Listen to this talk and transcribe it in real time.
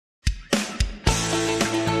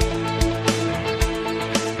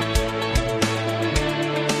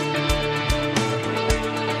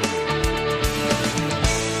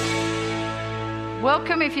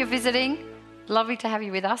if you're visiting. Lovely to have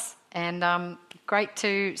you with us, and great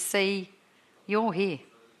to see you're here,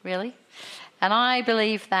 really. And I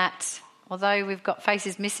believe that although we've got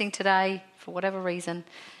faces missing today for whatever reason,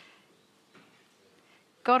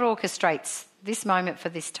 God orchestrates this moment for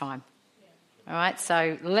this time. All right,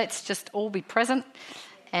 so let's just all be present.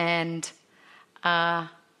 And I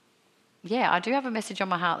do have a message on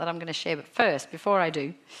my heart that I'm going to share. But first, before I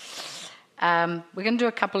do, we're going to do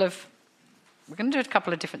a couple of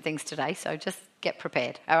different things today. So just get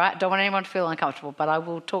prepared. All right, don't want anyone to feel uncomfortable, but I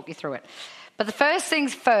will talk you through it. But the first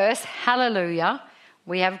things first, hallelujah,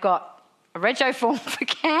 we have got a rego form for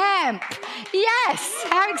camp. Yes,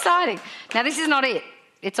 how exciting. Now, this is not it.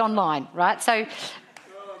 It's online, right? So,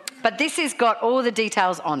 but this has got all the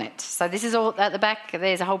details on it. So this is all at the back.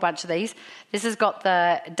 There's a whole bunch of these. This has got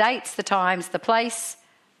the dates, the times, the place,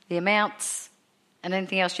 the amounts, and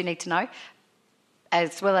anything else you need to know,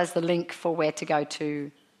 as well as the link for where to go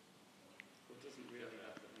to.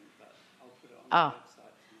 Oh,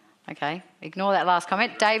 okay. Ignore that last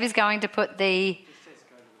comment. Dave is going to put the...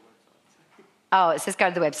 Oh, it says go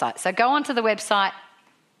to the website. So go onto the website,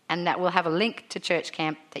 and that will have a link to Church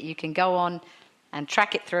Camp that you can go on and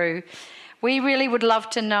track it through. We really would love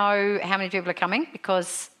to know how many people are coming,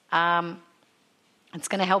 because it's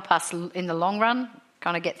going to help us in the long run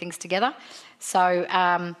kind of get things together. So,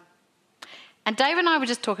 and Dave and I were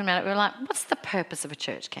just talking about it. We were like, what's the purpose of a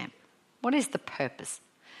church camp? What is the purpose?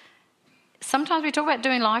 Sometimes we talk about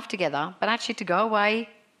doing life together, but actually to go away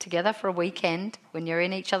together for a weekend when you're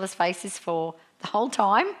in each other's faces for the whole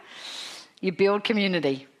time, you build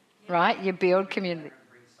community, right? You build community.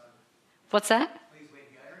 What's that?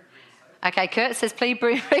 Okay, Kurt says, please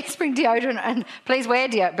bring deodorant and please wear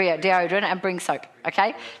deodorant and bring soap,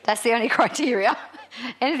 okay? That's the only criteria.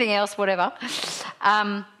 Anything else, whatever.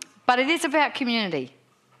 But it is about community.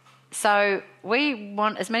 So we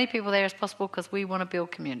want as many people there as possible because we want to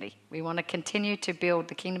build community. We want to continue to build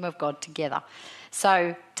the kingdom of God together.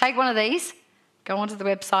 So take one of these, go onto the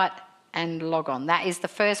website and log on. That is the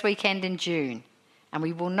first weekend in June. And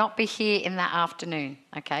we will not be here in that afternoon,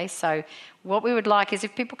 okay? So what we would like is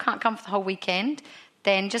if people can't come for the whole weekend,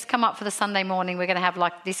 then just come up for the Sunday morning. We're going to have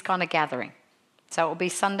like this kind of gathering. So it will be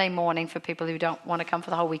Sunday morning for people who don't want to come for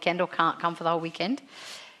the whole weekend or can't come for the whole weekend.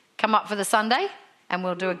 Come up for the Sunday and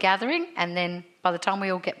we'll do a gathering. And then by the time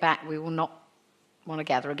we all get back, we will not want to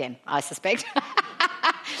gather again, I suspect.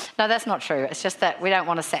 No, that's not true. It's just that we don't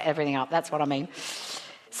want to set everything up. That's what I mean.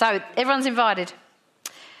 So everyone's invited.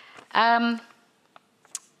 The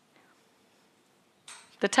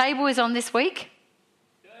table is on this week.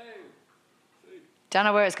 Don't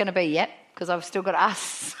know where it's going to be yet because I've still got to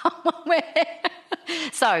ask someone where.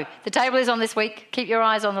 So the table is on this week. Keep your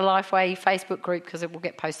eyes on the Lifeway Facebook group because it will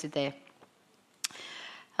get posted there.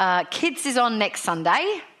 Kids is on next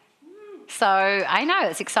Sunday. So I know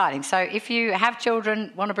it's exciting. So if you have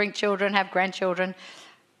children, want to bring children, have grandchildren,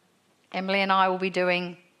 Emily and I will be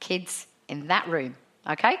doing kids in that room.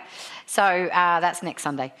 Okay? So that's next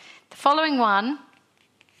Sunday. The following one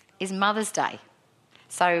is Mother's Day.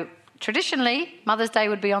 So traditionally, Mother's Day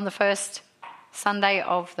would be on the first Sunday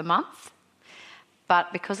of the month,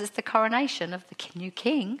 but because it's the coronation of the new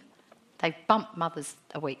king, they've bumped Mother's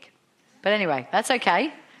a week. But anyway, that's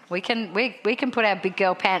okay. We can put our big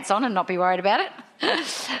girl pants on and not be worried about it.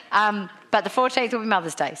 But the 14th will be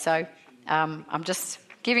Mother's Day, so I'm just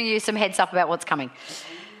giving you some heads up about what's coming.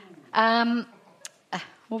 What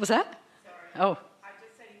was that? Sorry. Oh.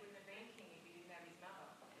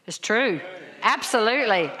 It's true.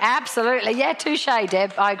 Absolutely. Absolutely. Yeah, touche,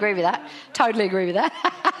 Deb. I agree with that. Totally agree with that.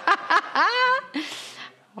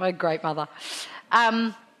 What a great mother.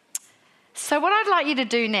 So what I'd like you to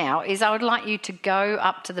do now is I would like you to go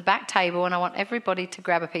up to the back table and I want everybody to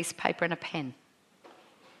grab a piece of paper and a pen.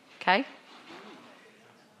 Okay?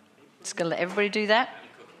 Just going to let everybody do that.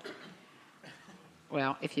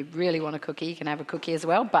 Well, if you really want a cookie, you can have a cookie as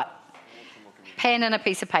well, but pen and a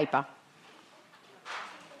piece of paper.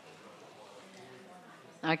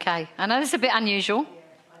 Okay, I know this is a bit unusual,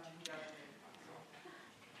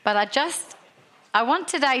 but I want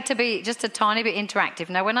today to be just a tiny bit interactive.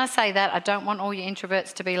 Now, when I say that, I don't want all you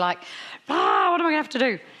introverts to be like, what am I going to have to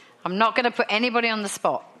do? I'm not going to put anybody on the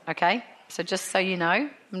spot, okay? So just so you know,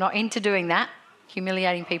 I'm not into doing that,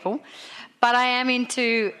 humiliating people, but I am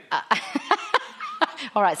into...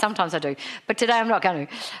 all right, sometimes I do, but today I'm not going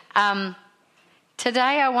to.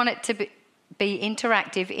 Today I want it to be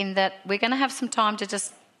interactive in that we're going to have some time to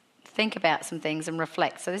just think about some things and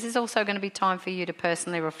reflect. So this is also going to be time for you to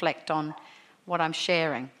personally reflect on what I'm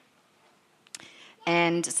sharing.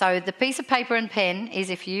 And so the piece of paper and pen is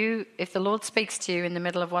if the Lord speaks to you in the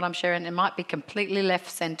middle of what I'm sharing, it might be completely left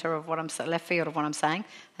field of what I'm saying.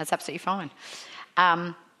 That's absolutely fine.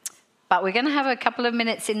 But we're going to have a couple of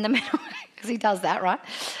minutes in the middle because he does that, right?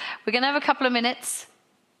 We're going to have a couple of minutes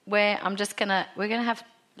where we're going to have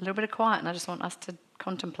a little bit of quiet, and I just want us to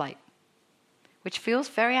contemplate, which feels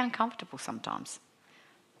very uncomfortable sometimes.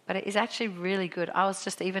 But it is actually really good. I was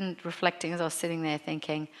just even reflecting as I was sitting there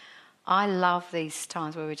thinking, I love these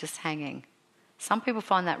times where we're just hanging. Some people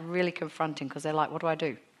find that really confronting because they're like, what do I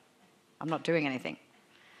do? I'm not doing anything.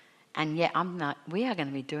 And yet we are going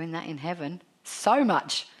to be doing that in heaven so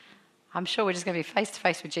much. I'm sure we're just going to be face to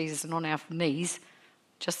face with Jesus and on our knees,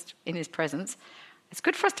 just in his presence. It's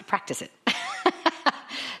good for us to practice it.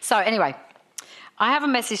 So anyway, I have a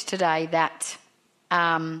message today that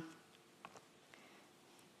has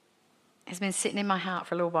been sitting in my heart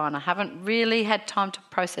for a little while, and I haven't really had time to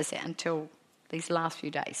process it until these last few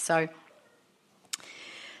days. So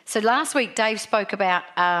last week, Dave spoke about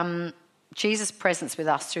Jesus' presence with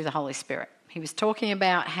us through the Holy Spirit. He was talking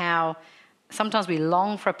about how sometimes we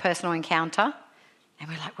long for a personal encounter, and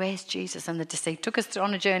we're like, where's Jesus? And he took us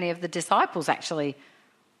on a journey of the disciples actually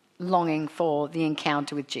longing for the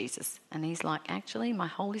encounter with Jesus. And he's like, actually, my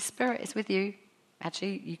Holy Spirit is with you.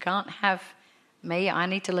 Actually, you can't have me. I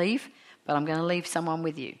need to leave, but I'm going to leave someone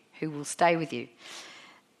with you who will stay with you.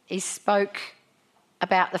 He spoke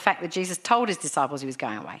about the fact that Jesus told his disciples he was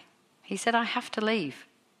going away. He said, I have to leave.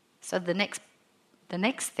 So the next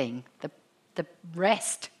thing, the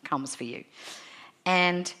rest comes for you.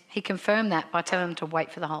 And he confirmed that by telling them to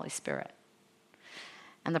wait for the Holy Spirit.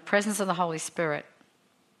 And the presence of the Holy Spirit,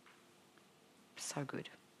 so good,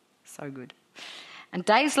 so good. And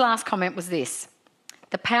Dave's last comment was this: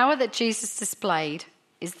 the power that Jesus displayed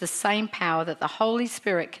is the same power that the Holy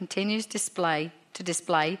Spirit continues to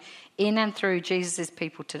display in and through Jesus'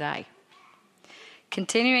 people today,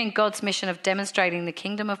 continuing God's mission of demonstrating the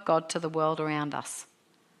kingdom of God to the world around us.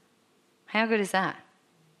 How good is that?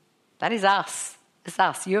 That is us. It's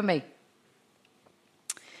us, you and me.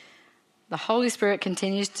 The Holy Spirit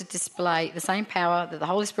continues to display the same power that the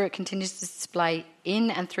Holy Spirit continues to display in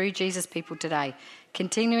and through Jesus' people today,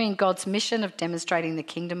 continuing God's mission of demonstrating the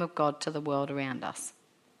kingdom of God to the world around us.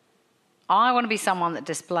 I want to be someone that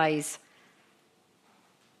displays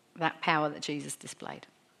that power that Jesus displayed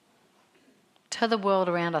to the world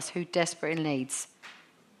around us who desperately needs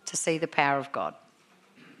to see the power of God.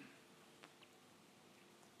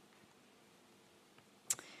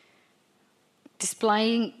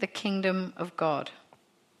 Displaying the kingdom of God.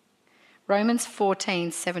 Romans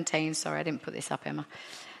 14:17, sorry, I didn't put this up, Emma,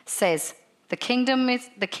 says, the kingdom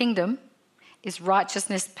is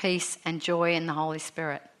righteousness, peace, and joy in the Holy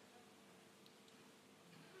Spirit.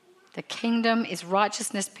 The kingdom is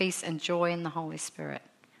righteousness, peace, and joy in the Holy Spirit.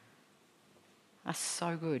 That's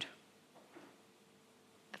so good.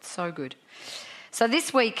 That's so good. So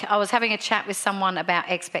this week I was having a chat with someone about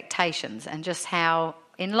expectations and just how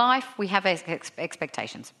in life we have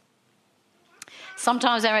expectations.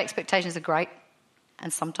 Sometimes our expectations are great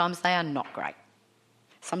and sometimes they are not great.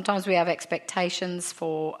 Sometimes we have expectations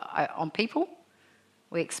on people.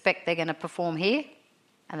 We expect they're going to perform here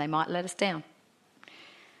and they might let us down.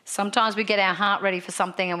 Sometimes we get our heart ready for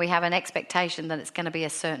something and we have an expectation that it's going to be a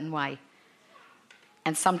certain way.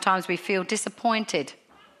 And sometimes we feel disappointed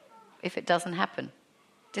if it doesn't happen.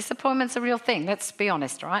 Disappointment's a real thing, let's be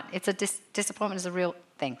honest, right? Disappointment is a real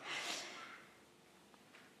thing.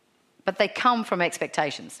 But they come from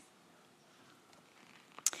expectations.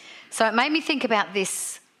 So it made me think about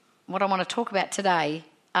this, what I want to talk about today,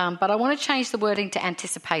 but I want to change the wording to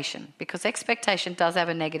anticipation because expectation does have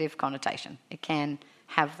a negative connotation. It can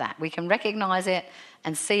have that. We can recognise it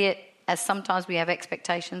and see it as sometimes we have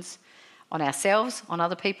expectations on ourselves, on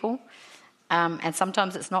other people, and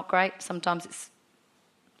sometimes it's not great, sometimes it's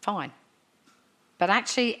fine. But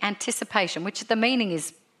actually anticipation, which the meaning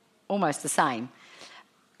is almost the same,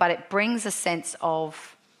 but it brings a sense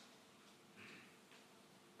of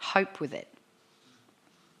hope with it.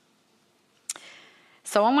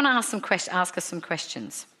 So I'm going to ask us some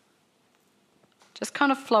questions. Just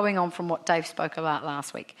kind of flowing on from what Dave spoke about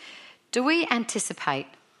last week. Do we anticipate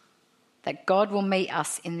that God will meet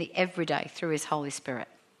us in the everyday through his Holy Spirit?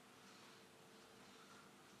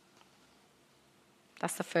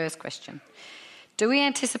 That's the first question. Do we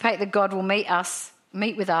anticipate that God will meet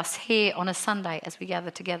with us here on a Sunday as we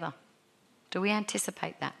gather together? Do we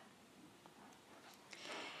anticipate that?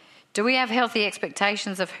 Do we have healthy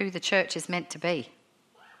expectations of who the church is meant to be?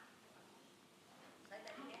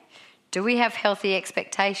 Do we have healthy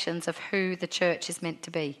expectations of who the church is meant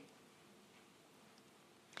to be?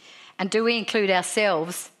 And do we include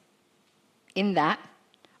ourselves in that?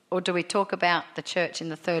 Or do we talk about the church in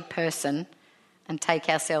the third person and take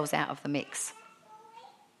ourselves out of the mix?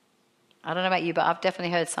 I don't know about you, but I've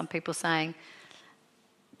definitely heard some people saying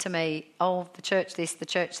to me, oh, the church this, the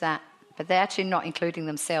church that, but they're actually not including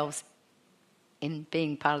themselves in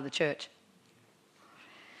being part of the church.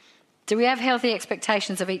 Do we have healthy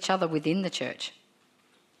expectations of each other within the church?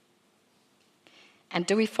 And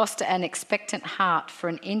do we foster an expectant heart for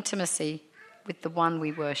an intimacy with the one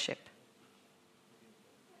we worship?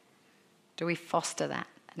 Do we foster that?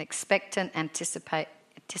 An expectant,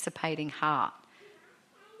 anticipating heart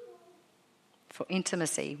for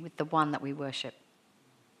intimacy with the one that we worship.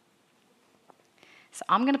 So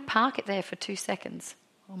I'm going to park it there for 2 seconds,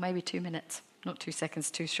 or maybe 2 minutes. Not 2 seconds,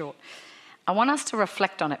 too short. I want us to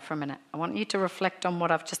reflect on it for a minute. I want you to reflect on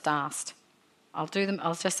what I've just asked. I'll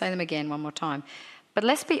just say them again one more time. But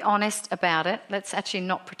let's be honest about it. Let's actually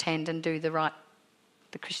not pretend and do the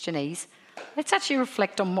Christianese. Let's actually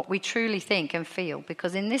reflect on what we truly think and feel,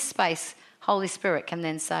 because in this space, Holy Spirit can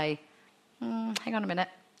then say, hang on a minute,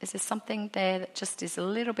 is there something there that just is a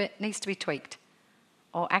little bit, needs to be tweaked?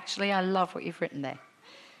 Or actually, I love what you've written there.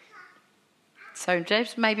 So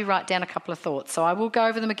just maybe write down a couple of thoughts. So I will go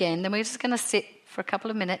over them again, then we're just going to sit for a couple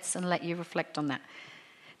of minutes and let you reflect on that.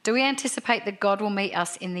 Do we anticipate that God will meet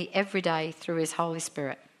us in the everyday through his Holy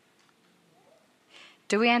Spirit?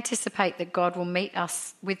 Do we anticipate that God will meet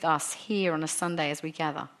us with us here on a Sunday as we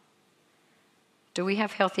gather? Do we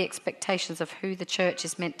have healthy expectations of who the church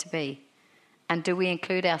is meant to be? And do we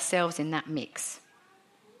include ourselves in that mix?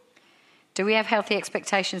 Do we have healthy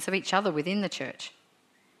expectations of each other within the church?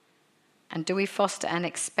 And do we foster an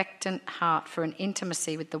expectant heart for an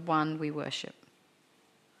intimacy with the one we worship?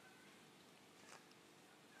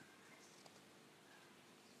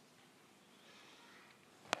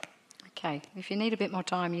 Okay, if you need a bit more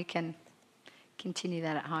time, you can continue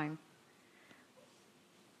that at home.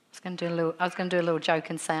 I was going to do a little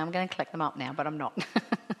joke and say I'm going to collect them up now, but I'm not.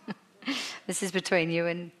 This is between you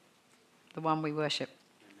and the one we worship.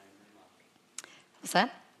 What's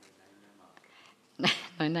that?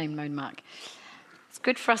 No name, no mark. It's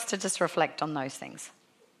good for us to just reflect on those things.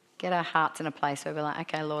 Get our hearts in a place where we're like,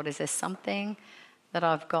 okay, Lord, is there something that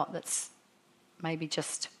I've got that's maybe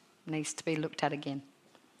just needs to be looked at again?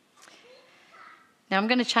 Now I'm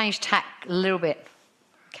going to change tack a little bit.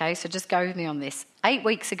 Okay, so just go with me on this. 8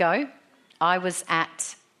 weeks ago, I was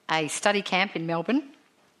at a study camp in Melbourne,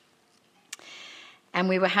 and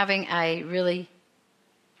we were having a really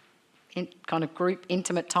kind of group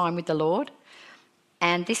intimate time with the Lord,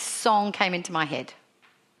 and this song came into my head.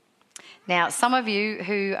 Now, some of you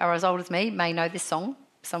who are as old as me may know this song.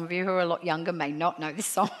 Some of you who are a lot younger may not know this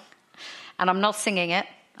song. And I'm not singing it.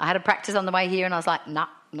 I had a practice on the way here and I was like, nah,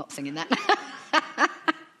 I'm not singing that.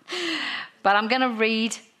 But I'm going to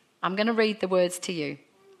read the words to you.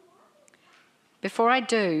 Before I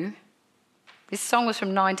do, this song was from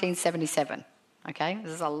 1977. Okay,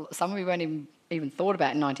 some of you won't even thought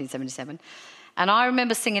about it in 1977. And I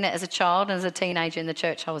remember singing it as a child and as a teenager in the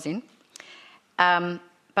church I was in. But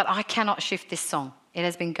I cannot shift this song. It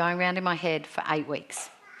has been going around in my head for 8 weeks.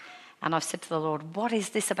 And I've said to the Lord, what is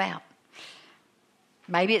this about?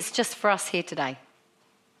 Maybe it's just for us here today.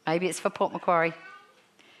 Maybe it's for Port Macquarie.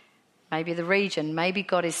 Maybe the region. Maybe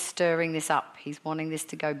God is stirring this up. He's wanting this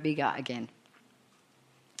to go bigger again.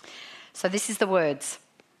 So this is the words.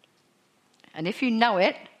 And if you know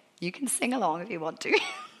it, you can sing along if you want to.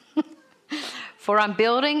 For I'm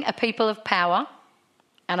building a people of power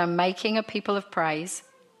and I'm making a people of praise.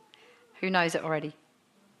 Who knows it already?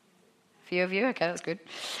 A few of you? Okay, that's good.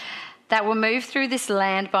 That will move through this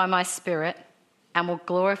land by my Spirit and will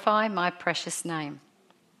glorify my precious name.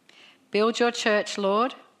 Build your church,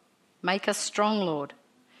 Lord. Make us strong, Lord.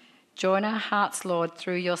 Join our hearts, Lord,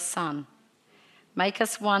 through your Son. Make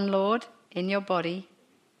us one, Lord, in your body,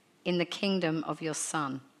 in the kingdom of your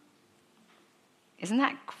Son. Isn't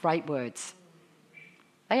that great words?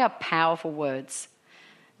 They are powerful words.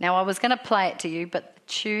 Now, I was going to play it to you, but the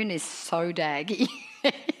tune is so daggy.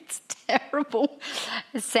 It's terrible.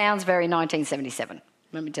 It sounds very 1977,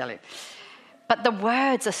 let me tell you. But the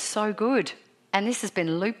words are so good. And this has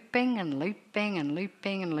been looping and looping and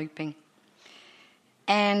looping and looping.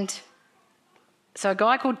 And so a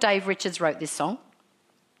guy called Dave Richards wrote this song.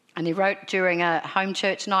 And he wrote during a home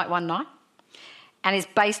church night one night. And it's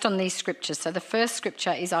based on these scriptures. So the first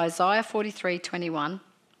scripture is Isaiah 43:21.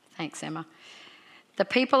 Thanks, Emma. The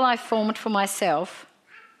people I formed for myself,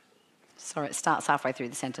 sorry, it starts halfway through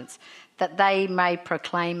the sentence, that they may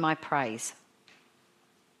proclaim my praise.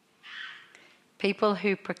 People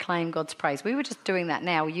who proclaim God's praise. We were just doing that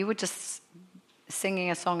now. You were just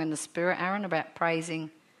singing a song in the Spirit, Aaron, about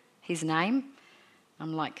praising his name.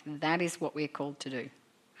 I'm like, that is what we're called to do.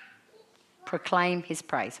 Proclaim his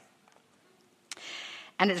praise.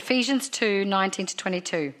 And it's Ephesians 2:19 to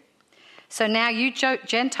 22. So now you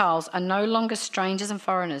Gentiles are no longer strangers and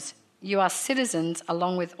foreigners. You are citizens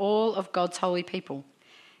along with all of God's holy people.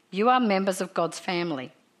 You are members of God's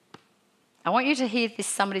family. I want you to hear this,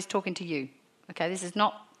 somebody's talking to you. Okay, this is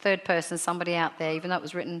not third person, somebody out there, even though it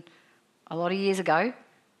was written a lot of years ago.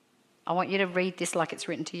 I want you to read this like it's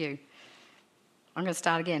written to you. I'm going to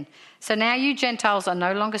start again. So now you Gentiles are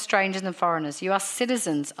no longer strangers and foreigners. You are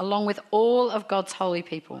citizens along with all of God's holy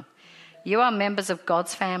people. You are members of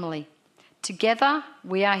God's family. Together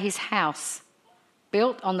we are his house,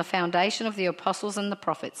 built on the foundation of the apostles and the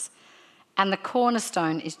prophets, and the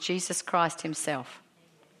cornerstone is Jesus Christ himself.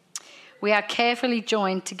 We are carefully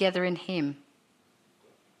joined together in him.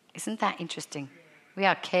 Isn't that interesting? We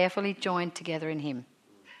are carefully joined together in him.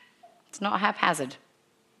 It's not haphazard.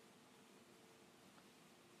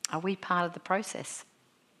 Are we part of the process?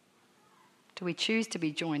 Do we choose to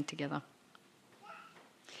be joined together?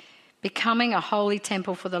 Becoming a holy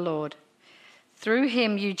temple for the Lord. Through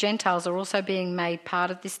him, you Gentiles are also being made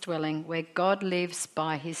part of this dwelling where God lives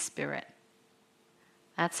by his Spirit.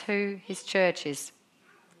 That's who his church is.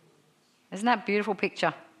 Isn't that a beautiful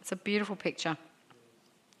picture? It's a beautiful picture.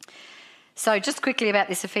 So just quickly about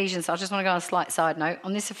this Ephesians, I just want to go on a slight side note.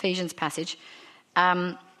 On this Ephesians passage,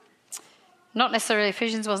 not necessarily,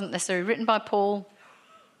 Ephesians wasn't necessarily written by Paul.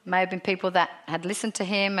 May have been people that had listened to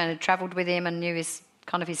him and had travelled with him and knew his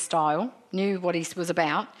kind of his style, knew what he was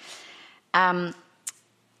about. But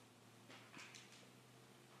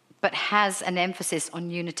has an emphasis on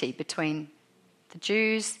unity between the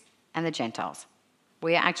Jews and the Gentiles.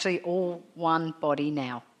 We are actually all one body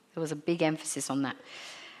now. There was a big emphasis on that.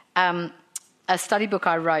 A study book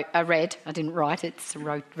I read, I didn't write it,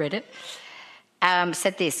 read it,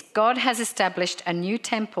 said this: God has established a new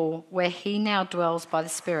temple where he now dwells by the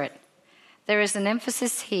Spirit. There is an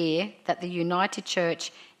emphasis here that the united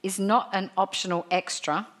church is not an optional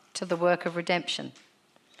extra to the work of redemption,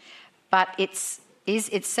 but is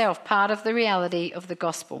itself part of the reality of the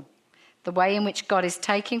gospel, the way in which God is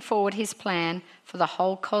taking forward his plan for the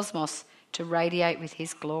whole cosmos to radiate with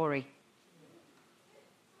his glory.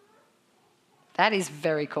 That is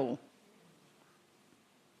very cool.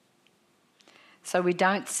 So we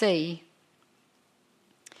don't see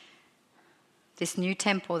this new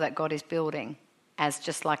temple that God is building as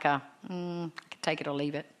just like I can take it or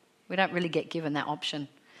leave it. We don't really get given that option,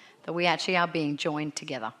 that we actually are being joined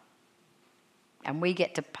together. And we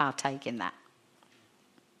get to partake in that.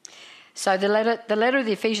 So the letter of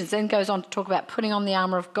the Ephesians then goes on to talk about putting on the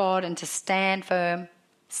armour of God and to stand firm,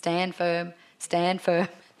 stand firm, stand firm.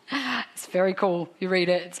 It's very cool. You read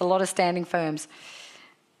it. It's a lot of standing firms.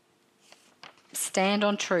 Stand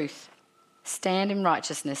on truth. Stand in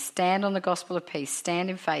righteousness. Stand on the gospel of peace. Stand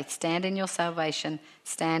in faith. Stand in your salvation.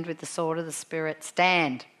 Stand with the sword of the Spirit.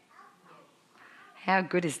 Stand. How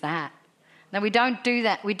good is that? Now, we don't do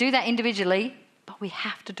that. We do that individually, but we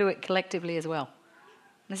have to do it collectively as well.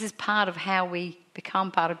 This is part of how we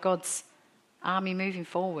become part of God's army moving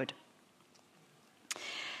forward.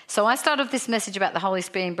 So I started this message about the Holy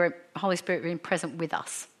Spirit being present with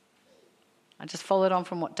us. I just followed on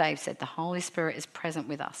from what Dave said. The Holy Spirit is present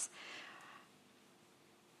with us.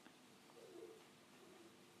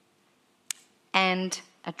 And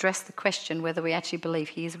address the question whether we actually believe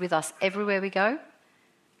he is with us everywhere we go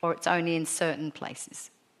or it's only in certain places.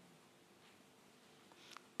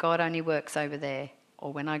 God only works over there,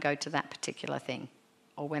 or when I go to that particular thing,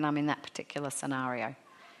 or when I'm in that particular scenario.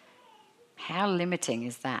 How limiting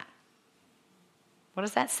is that? What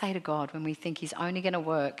does that say to God when we think he's only going to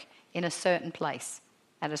work in a certain place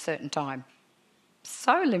at a certain time?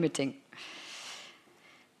 So limiting.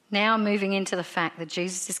 Now moving into the fact that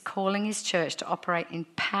Jesus is calling his church to operate in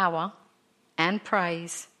power and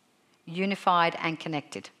praise, unified and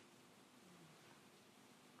connected.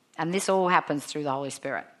 And this all happens through the Holy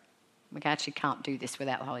Spirit. We actually can't do this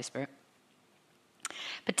without the Holy Spirit.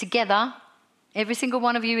 But together, every single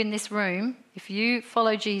one of you in this room, if you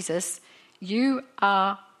follow Jesus, you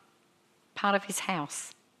are part of his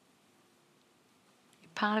house.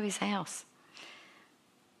 You're part of his house.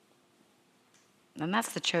 And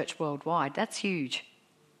that's the church worldwide. That's huge.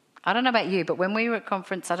 I don't know about you, but when we were at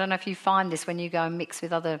conference, I don't know if you find this when you go and mix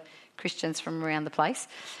with other Christians from around the place,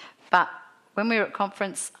 but when we were at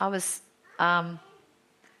conference, I was, I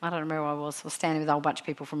don't remember where I was standing with a whole bunch of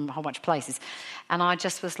people from a whole bunch of places, and I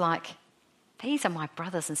just was like, these are my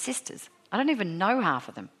brothers and sisters. I don't even know half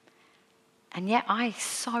of them. And yet I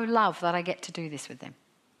so love that I get to do this with them.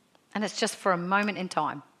 And it's just for a moment in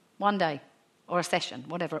time, one day or a session,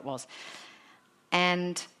 whatever it was.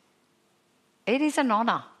 And it is an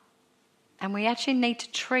honour. And we actually need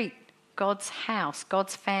to treat God's house,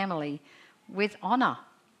 God's family with honour.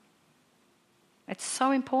 It's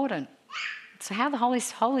so important. It's how the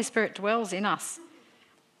Holy Spirit dwells in us.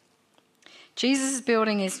 Jesus is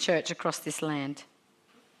building his church across this land.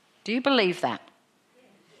 Do you believe that?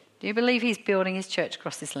 Do you believe he's building his church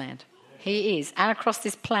across this land? He is, and across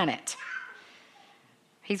this planet.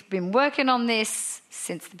 He's been working on this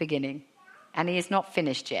since the beginning, and he is not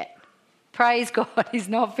finished yet. Praise God, he's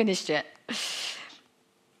not finished yet.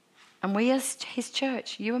 And we are his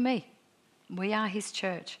church, you and me. We are his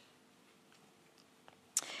church.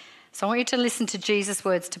 So I want you to listen to Jesus'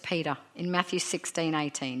 words to Peter in Matthew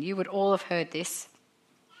 16:18. You would all have heard this.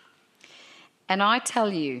 And I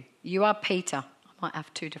tell you, you are Peter. I might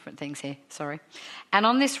have two different things here, sorry. And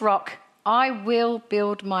on this rock I will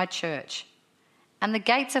build my church, and the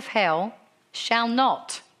gates of hell shall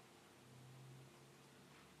not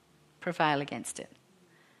prevail against it.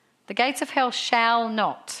 The gates of hell shall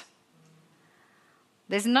not.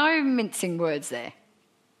 There's no mincing words there.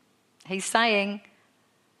 He's saying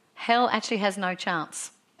hell actually has no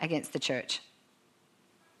chance against the church.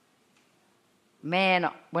 Man,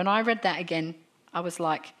 when I read that again, I was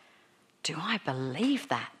like, do I believe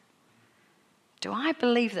that? Do I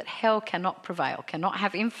believe that hell cannot prevail, cannot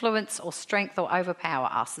have influence or strength or overpower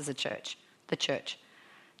us as a church, the church?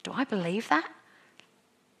 Do I believe that?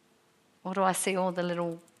 Or do I see all the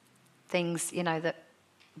little things, that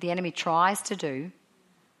the enemy tries to do?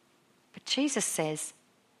 But Jesus says,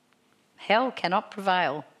 hell cannot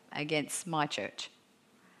prevail against my church.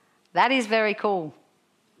 That is very cool.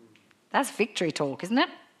 That's victory talk, isn't it?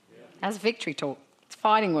 Yeah. That's victory talk. It's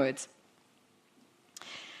fighting words.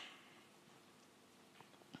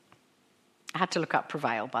 I had to look up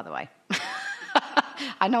prevail, by the way.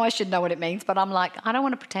 I know I should know what it means, but I'm like, I don't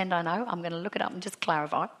want to pretend I know. I'm going to look it up and just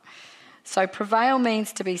clarify. So prevail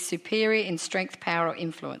means to be superior in strength, power, or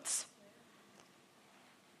influence.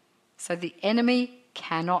 So the enemy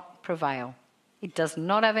cannot prevail. It does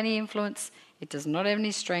not have any influence. It does not have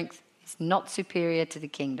any strength. It's not superior to the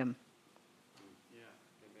kingdom. Yeah.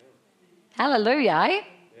 Hallelujah, eh?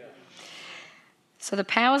 Yeah. So the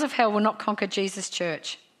powers of hell will not conquer Jesus'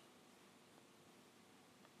 church.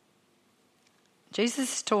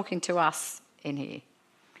 Jesus is talking to us in here.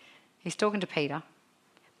 He's talking to Peter,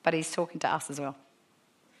 but he's talking to us as well.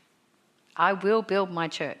 I will build my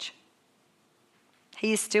church.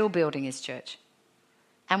 He is still building his church.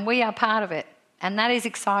 And we are part of it. And that is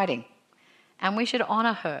exciting. And we should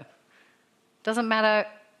honour her. Doesn't matter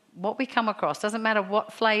what we come across. Doesn't matter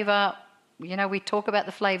what flavour. We talk about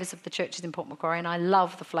the flavours of the churches in Port Macquarie, and I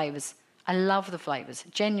love the flavours. I love the flavours,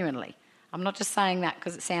 genuinely. I'm not just saying that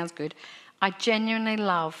because it sounds good. I genuinely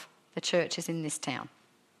love the churches in this town.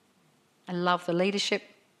 I love the leadership.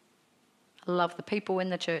 I love the people in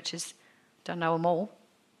the churches. Don't know them all.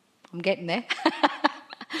 I'm getting there.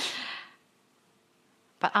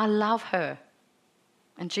 But I love her.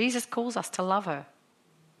 And Jesus calls us to love her.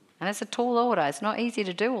 And it's a tall order. It's not easy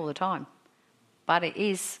to do all the time. But it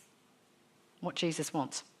is what Jesus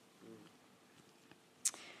wants.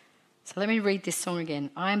 So let me read this song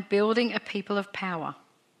again. I am building a people of power.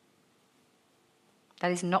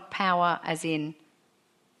 That is not power as in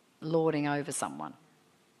lording over someone.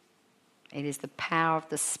 It is the power of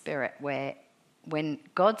the Spirit where when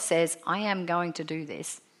God says, I am going to do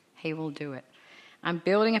this, he will do it. I'm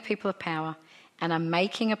building a people of power, and I'm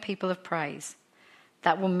making a people of praise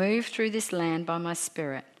that will move through this land by my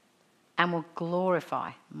Spirit and will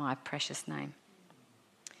glorify my precious name.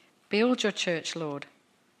 Build your church, Lord.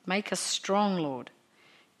 Make us strong, Lord.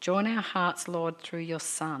 Join our hearts, Lord, through your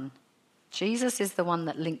Son. Jesus is the one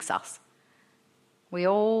that links us. We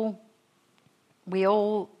all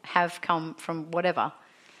have come from whatever.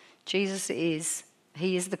 Jesus is,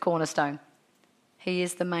 he is the cornerstone. He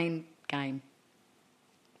is the main game.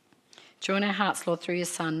 Join our hearts, Lord, through your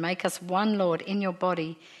Son. Make us one, Lord, in your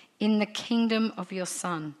body, in the kingdom of your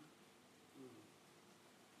Son.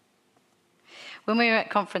 When we were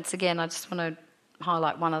at conference again, I just want to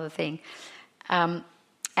highlight one other thing. Our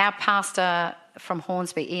pastor from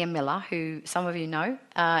Hornsby, Ian Miller, who some of you know,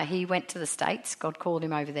 he went to the States. God called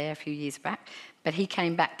him over there a few years back. But he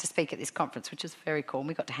came back to speak at this conference, which was very cool. And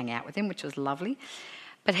we got to hang out with him, which was lovely.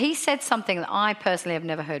 But he said something that I personally have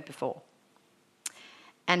never heard before.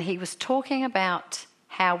 And he was talking about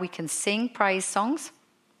how we can sing praise songs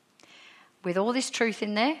with all this truth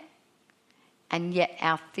in there, and yet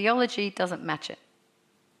our theology doesn't match it.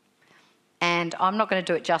 And I'm not going to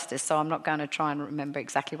do it justice, so I'm not going to try and remember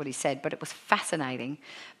exactly what he said, but it was fascinating.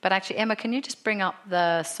 But actually, Emma, can you just bring up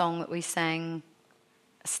the song that we sang,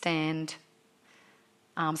 Stand,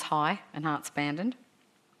 Arms High and Hearts Abandoned?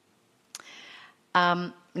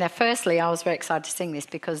 Now, firstly, I was very excited to sing this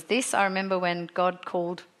because this, I remember when God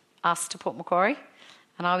called us to Port Macquarie,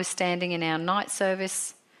 and I was standing in our night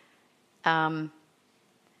service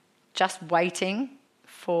just waiting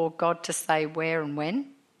for God to say where and when.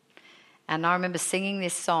 And I remember singing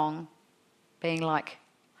this song, being like,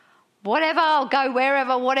 whatever, I'll go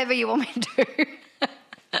wherever, whatever you want me to do.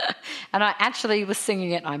 And I actually was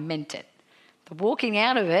singing it and I meant it. The walking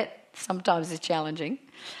out of it sometimes is challenging.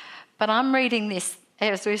 But I'm reading this,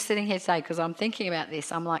 as we're sitting here today, because I'm thinking about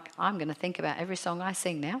this. I'm like, I'm going to think about every song I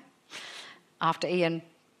sing now after Ian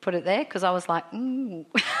put it there, because I was like,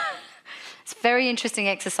 It's a very interesting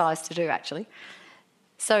exercise to do, actually.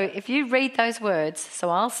 So if you read those words, so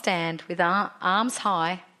I'll stand with arms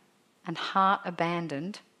high and heart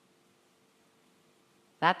abandoned.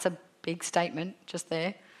 That's a big statement just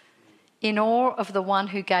there. In awe of the one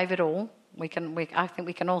who gave it all. I think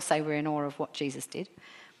we can all say we're in awe of what Jesus did.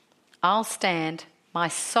 I'll stand, my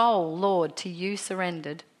soul, Lord, to you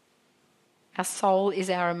surrendered. Our soul is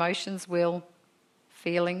our emotions, will,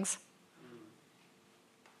 feelings,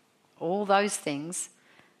 all those things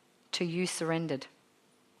to you surrendered.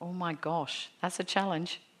 Oh my gosh, that's a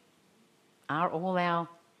challenge. Are all our...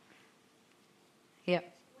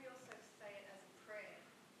 Yep. We also say it as a prayer,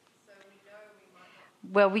 so we know we might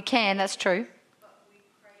not... Well, we can, that's true. But we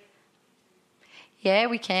pray it. Yeah,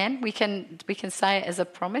 we can. We can say it as a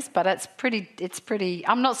promise, but it's pretty...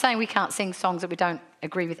 I'm not saying we can't sing songs that we don't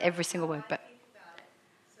agree with every single word, but... I think about it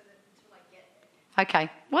so that until I get there.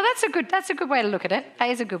 Okay. Well, that's a good way to look at it. That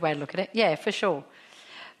is a good way to look at it. Yeah, for sure.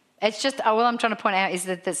 It's just, all I'm trying to point out is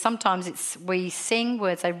that sometimes we sing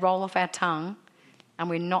words, they roll off our tongue, and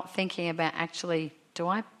we're not thinking about actually, do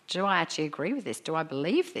I actually agree with this? Do I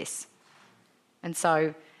believe this? And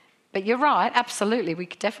so, but you're right, absolutely. We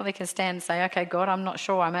definitely can stand and say, okay, God, I'm not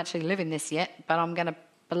sure I'm actually living this yet, but I'm going to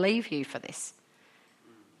believe you for this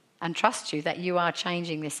and trust you that you are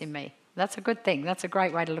changing this in me. That's a good thing. That's a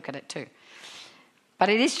great way to look at it too. But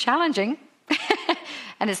it is challenging.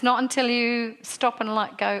 And it's not until you stop and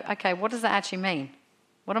go, okay, what does that actually mean?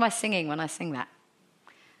 What am I singing when I sing that?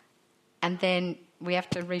 And then we have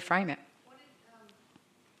to reframe it. What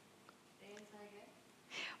did Dan say again?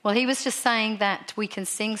 Well, he was just saying that we can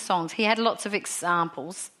sing songs. He had lots of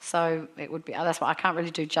examples, so it would be, that's why I can't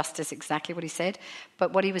really do justice exactly what he said.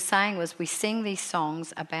 But what he was saying was we sing these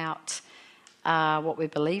songs about what we're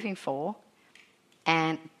believing for,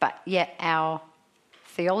 but yet our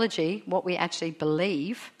theology, what we actually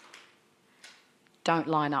believe, don't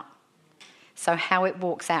line up. So how it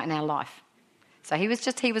walks out in our life. So he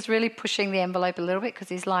was really pushing the envelope a little bit, because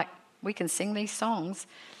he's like, we can sing these songs.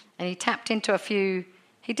 And he did tap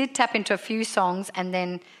into a few songs, and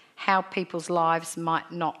then how people's lives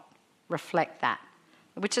might not reflect that.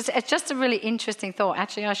 It's just a really interesting thought.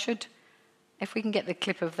 Actually, I should, if we can get the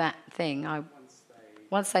clip of that thing,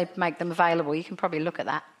 once they make them available, you can probably look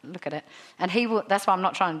at it. And that's why I'm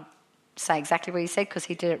not trying to say exactly what he said, because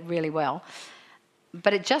he did it really well.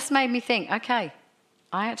 But it just made me think, okay,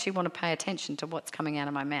 I actually want to pay attention to what's coming out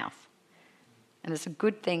of my mouth. And it's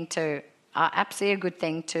absolutely a good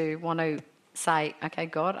thing to want to say, okay,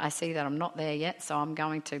 God, I see that I'm not there yet, so I'm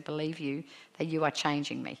going to believe you that you are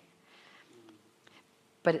changing me.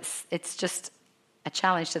 But it's just a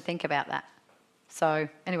challenge to think about that. So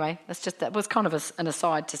anyway, that was kind of an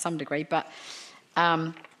aside to some degree, but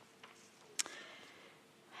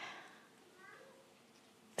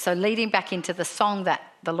so leading back into the song that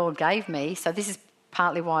the Lord gave me, so this is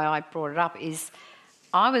partly why I brought it up, is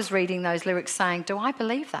I was reading those lyrics saying, do I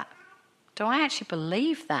believe that? Do I actually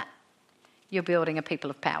believe that you're building a people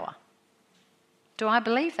of power? Do I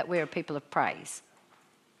believe that we're a people of praise?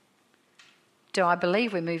 Do I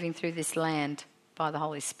believe we're moving through this land by the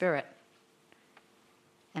Holy Spirit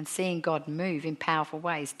and seeing God move in powerful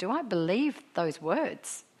ways? Do I believe those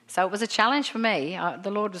words? So it was a challenge for me. The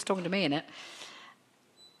Lord was talking to me in it.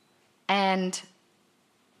 And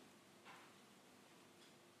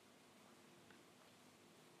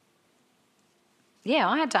yeah,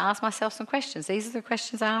 I had to ask myself some questions. These are the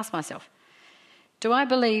questions I asked myself. Do I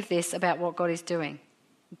believe this about what God is doing?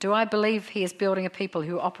 Do I believe he is building a people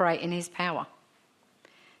who operate in his power?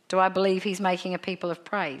 Do I believe he's making a people of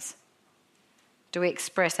praise? Do we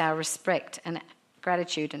express our respect and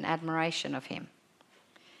gratitude and admiration of him?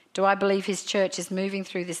 Do I believe his church is moving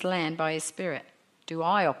through this land by his Spirit? Do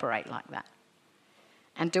I operate like that?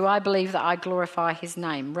 And do I believe that I glorify his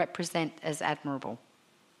name, represent as admirable?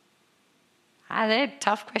 They're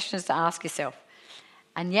tough questions to ask yourself.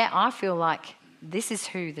 And yet I feel like this is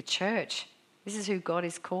who God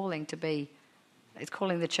is calling to be. He's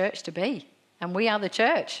calling the church to be. And we are the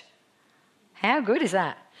church. How good is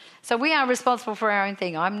that? So we are responsible for our own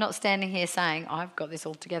thing. I'm not standing here saying, I've got this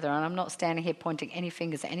all together. And I'm not standing here pointing any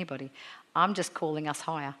fingers at anybody. I'm just calling us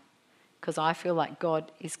higher. Because I feel like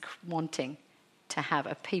God is wanting to have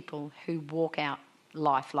a people who walk out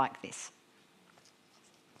life like this.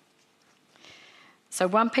 So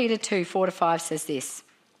 1 Peter 2, 4-5 says this.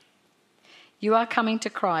 You are coming to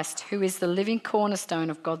Christ, who is the living cornerstone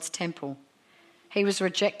of God's temple. He was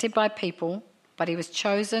rejected by people, but he was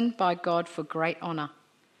chosen by God for great honour.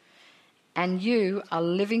 And you are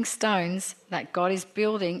living stones that God is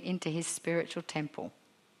building into his spiritual temple.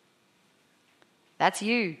 That's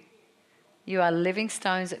you. You are living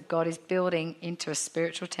stones that God is building into a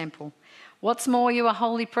spiritual temple. What's more, you are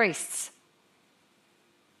holy priests.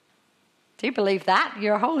 Do you believe that?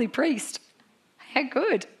 You're a holy priest. How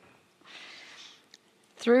good.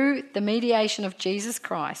 Through the mediation of Jesus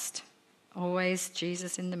Christ, always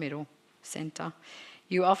Jesus in the middle, centre,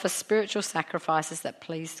 you offer spiritual sacrifices that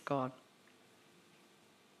please God.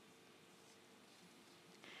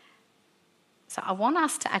 So I want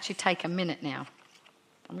us to actually take a minute now.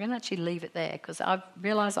 I'm going to actually leave it there because I've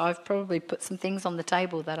realised I've probably put some things on the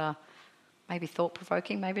table that are maybe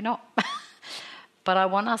thought-provoking, maybe not. But I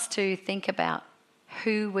want us to think about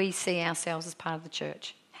who we see ourselves as part of the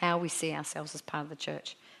church, how we see ourselves as part of the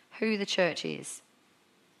church, who the church is,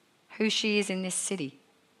 who she is in this city.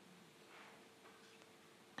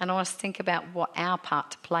 And I want us to think about what our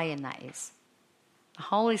part to play in that is. The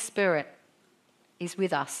Holy Spirit is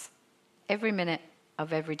with us every minute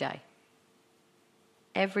of every day.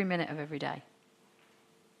 Every minute of every day.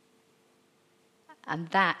 And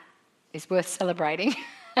that is worth celebrating.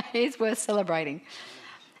 It's worth celebrating.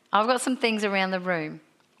 I've got some things around the room,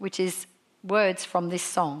 which is words from this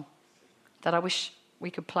song that I wish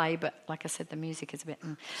we could play, but like I said, the music is a bit,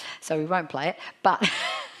 so we won't play it. But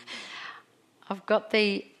I've got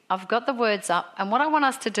the words up, and what I want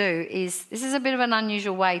us to do is, this is a bit of an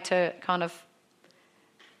unusual way to kind of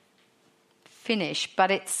finish, but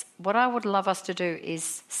it's what I would love us to do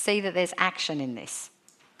is see that there's action in this.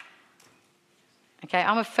 Okay,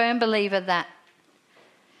 I'm a firm believer that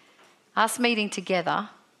us meeting together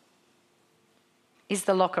is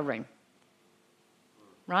the locker room,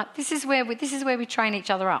 right? This is where we train each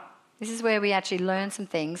other up. This is where we actually learn some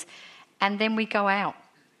things, and then we go out,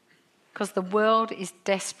 because the world is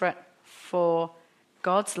desperate for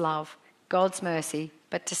God's love, God's mercy,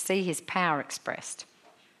 but to see his power expressed.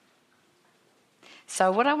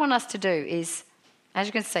 So what I want us to do is, as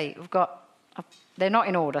you can see, they're not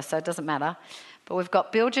in order, so it doesn't matter, but we've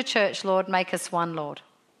got build your church, Lord, make us one, Lord.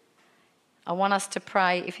 I want us to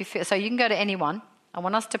pray, if you feel, so you can go to anyone. I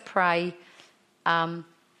want us to pray,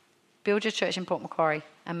 build your church in Port Macquarie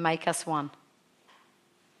and make us one.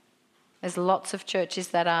 There's lots of churches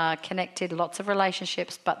that are connected, lots of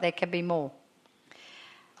relationships, but there can be more.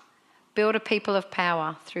 Build a people of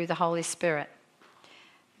power through the Holy Spirit.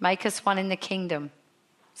 Make us one in the kingdom.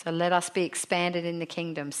 So let us be expanded in the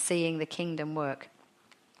kingdom, seeing the kingdom work.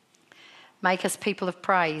 Make us people of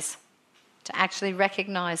praise, to actually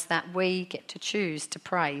recognise that we get to choose to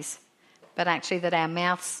praise, but actually that our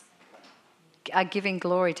mouths are giving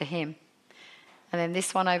glory to him. And then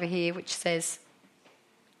this one over here, which says,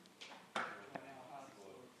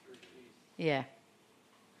 yeah,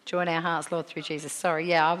 join our hearts, Lord, through Jesus. Sorry,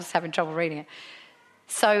 yeah, I was having trouble reading it.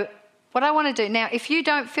 So what I want to do now, if you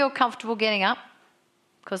don't feel comfortable getting up,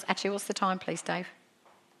 because actually, what's the time, please, Dave?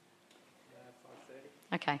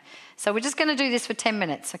 5:30. Okay, so we're just going to do this for 10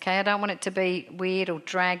 minutes, okay? I don't want it to be weird or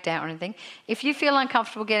dragged out or anything. If you feel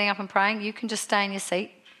uncomfortable getting up and praying, you can just stay in your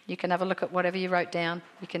seat. You can have a look at whatever you wrote down.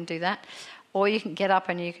 You can do that. Or you can get up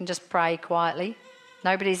and you can just pray quietly.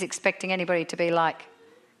 Nobody's expecting anybody to be like,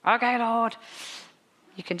 okay, Lord.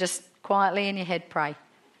 You can just quietly in your head pray.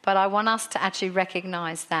 But I want us to actually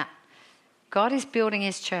recognise that God is building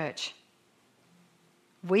his church.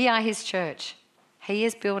 We are his church. He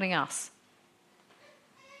is building us.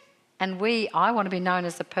 And I want to be known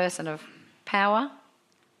as the person of power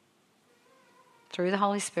through the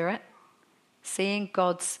Holy Spirit, seeing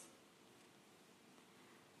God's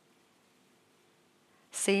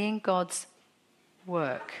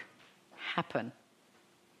work happen.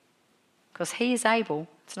 Because he is able.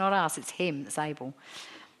 It's not us, it's him that's able.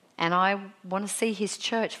 And I want to see his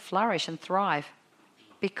church flourish and thrive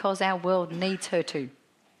because our world needs her to.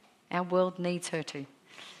 Our world needs her to.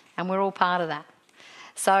 And we're all part of that.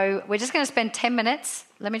 So we're just going to spend 10 minutes.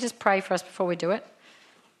 Let me just pray for us before we do it.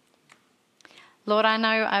 Lord, I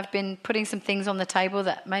know I've been putting some things on the table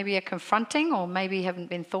that maybe are confronting or maybe haven't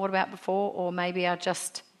been thought about before, or maybe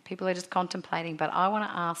people are just contemplating. But I want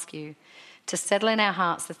to ask you to settle in our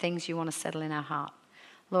hearts the things you want to settle in our heart.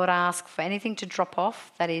 Lord, I ask for anything to drop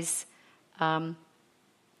off that is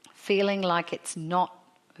feeling like it's not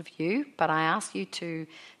of you, but I ask you to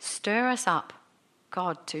stir us up,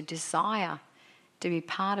 God, to desire to be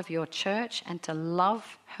part of your church and to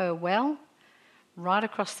love her well right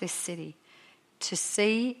across this city, to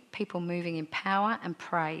see people moving in power and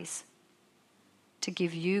praise, to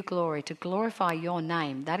give you glory, to glorify your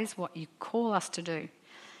name. That is what you call us to do.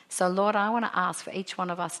 So, Lord, I want to ask for each one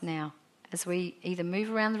of us now, as we either move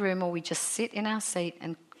around the room or we just sit in our seat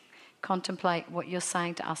and contemplate what you're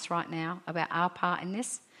saying to us right now about our part in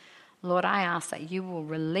this. Lord, I ask that you will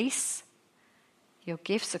release your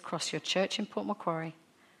gifts across your church in Port Macquarie.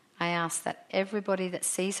 I ask that everybody that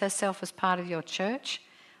sees herself as part of your church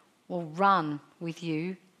will run with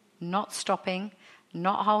you, not stopping,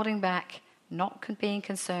 not holding back, not being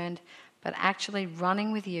concerned, but actually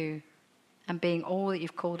running with you and being all that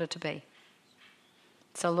you've called her to be.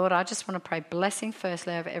 So, Lord, I just want to pray blessing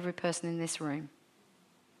firstly over every person in this room.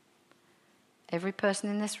 Every person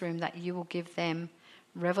in this room, that you will give them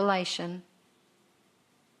revelation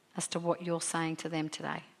as to what you're saying to them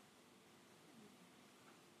today.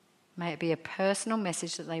 May it be a personal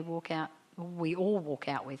message that we all walk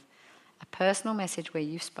out with. A personal message where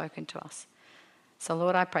you've spoken to us. So,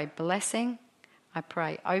 Lord, I pray blessing. I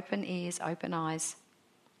pray open ears, open eyes,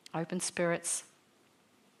 open spirits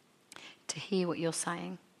to hear what you're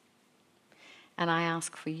saying. And I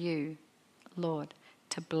ask for you, Lord,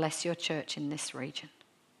 to bless your church in this region.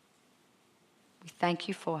 We thank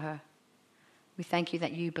you for her. We thank you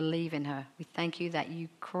that you believe in her. We thank you that you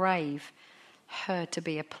crave her to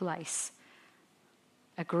be a place,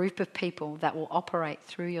 a group of people that will operate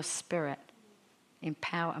through your Spirit in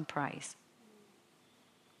power and praise.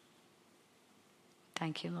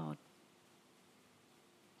 Thank you, Lord.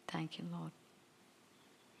 Thank you, Lord.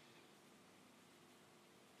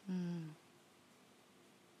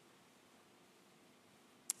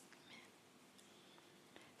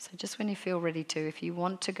 So just when you feel ready to, if you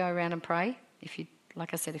want to go around and pray,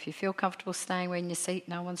 like I said, if you feel comfortable staying in your seat,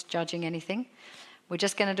 no one's judging anything. We're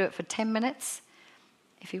just going to do it for 10 minutes,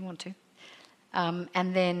 if you want to.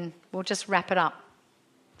 And then we'll just wrap it up.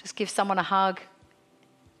 Just give someone a hug,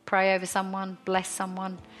 pray over someone, bless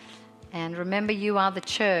someone. And remember, you are the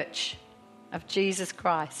church of Jesus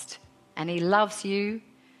Christ. And he loves you,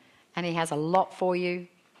 and he has a lot for you.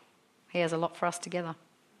 He has a lot for us together.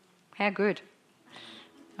 How good.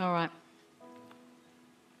 All right.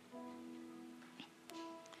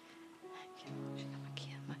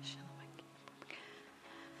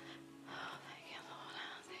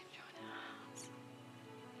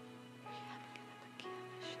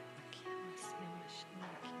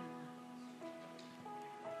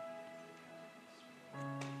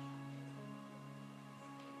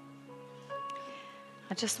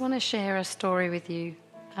 I just want to share a story with you.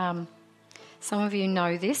 Some of you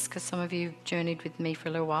know this because some of you journeyed with me for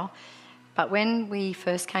a little while. But when we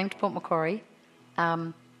first came to Port Macquarie,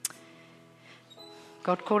 God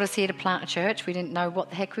called us here to plant a church. We didn't know what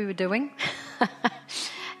the heck we were doing.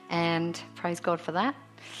 And praise God for that.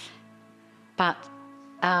 But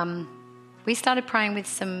we started praying with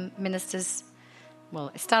some ministers.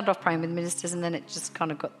 Well, it started off praying with ministers and then it just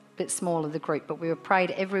kind of got a bit smaller, the group. But we were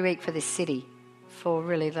prayed every week for this city for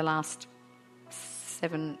really the last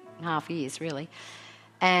 7.5 years, really.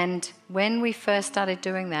 And when we first started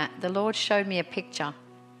doing that, the Lord showed me a picture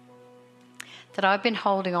that I've been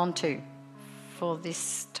holding on to for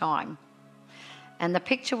this time. And the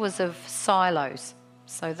picture was of silos,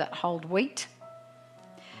 so that hold wheat.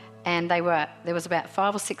 And there was about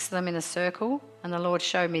 5 or 6 of them in a circle. And the Lord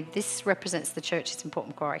showed me, this represents the churches in Port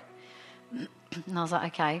Macquarie. And I was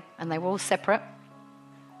like, okay. And they were all separate.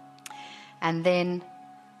 And then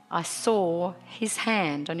I saw his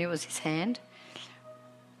hand, I knew it was his hand,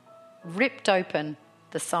 ripped open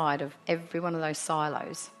the side of every one of those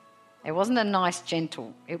silos. It wasn't a nice,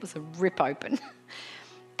 gentle, it was a rip open.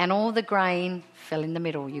 And all the grain fell in the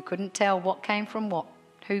middle. You couldn't tell what came from what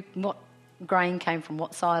grain came from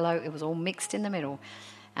what silo. It was all mixed in the middle.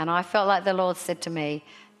 And I felt like the Lord said to me,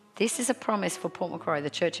 this is a promise for Port Macquarie, the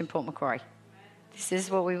church in Port Macquarie. This is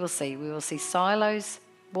what we will see. We will see silos,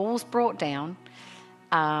 walls brought down.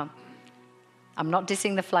 I'm not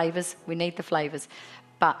dissing the flavours. We need the flavours.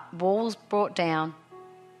 But walls brought down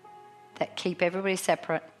that keep everybody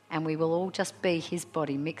separate, and we will all just be his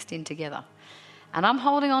body mixed in together. And I'm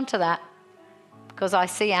holding on to that because I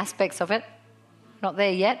see aspects of it. Not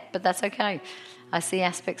there yet, but that's okay. I see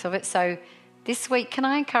aspects of it. So this week, can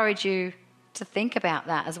I encourage you to think about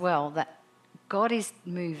that as well, that God is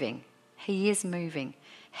moving. He is moving.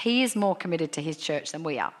 He is more committed to his church than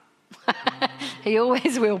we are. He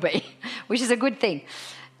always will be, which is a good thing.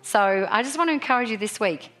 So I just want to encourage you this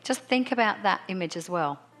week, just think about that image as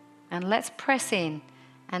well. And let's press in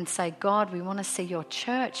and say, God, we want to see your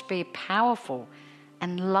church be powerful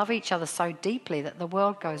and love each other so deeply that the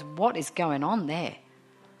world goes, what is going on there?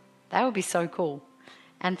 That would be so cool.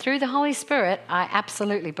 And through the Holy Spirit, I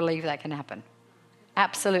absolutely believe that can happen.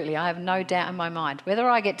 Absolutely. I have no doubt in my mind. Whether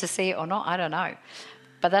I get to see it or not, I don't know.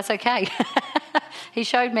 But that's okay. He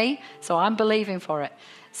showed me, so I'm believing for it.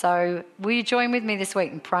 So will you join with me this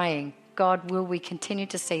week in praying? God, will we continue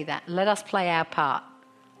to see that? Let us play our part.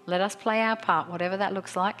 Let us play our part, whatever that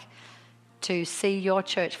looks like, to see your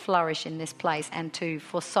church flourish in this place and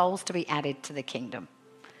for souls to be added to the kingdom.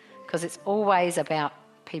 Because it's always about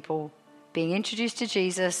people being introduced to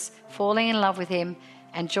Jesus, falling in love with him,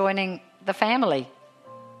 and joining the family.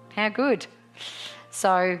 How good.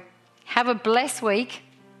 So have a blessed week.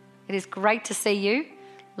 It is great to see you.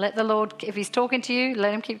 Let the Lord, if he's talking to you,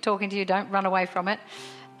 let him keep talking to you. Don't run away from it.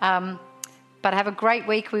 But have a great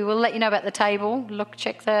week. We will let you know about the table.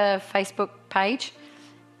 Check the Facebook page.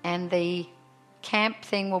 And the camp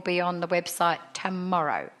thing will be on the website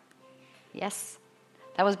tomorrow. Yes?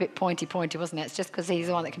 That was a bit pointy, wasn't it? It's just because he's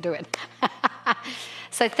the one that can do it.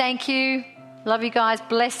 So thank you. Love you guys.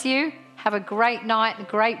 Bless you. Have a great night, a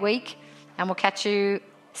great week. And we'll catch you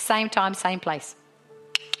same time, same place.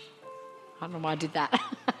 I don't know why I did that.